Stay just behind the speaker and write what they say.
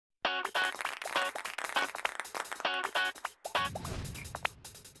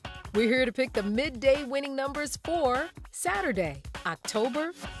We're here to pick the midday winning numbers for Saturday,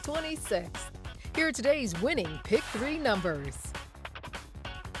 October 26th. Here are today's winning Pick 3 numbers.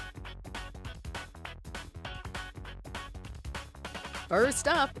 First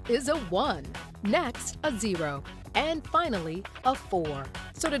up is a 1, next a 0, and finally a 4.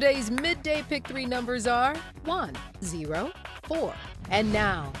 So today's midday Pick 3 numbers are 1, 0, 4. And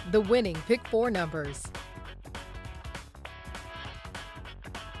now, the winning Pick 4 numbers.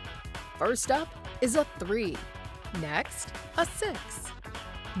 First up is a 3, next a 6,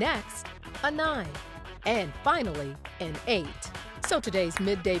 next a 9, and finally an 8. So today's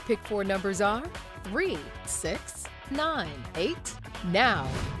midday Pick 4 numbers are 3, 6, 9, 8. Now,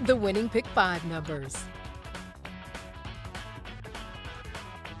 the winning Pick 5 numbers.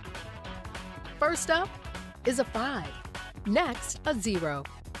 First up is a 5, next a 0,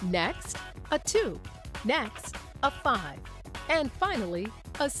 next a 2, next a 5, and finally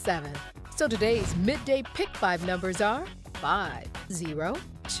a 7. So today's midday Pick 5 numbers are 5, 0,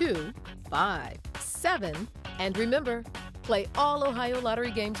 2, 5, 7, and remember, play all Ohio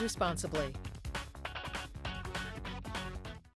Lottery games responsibly.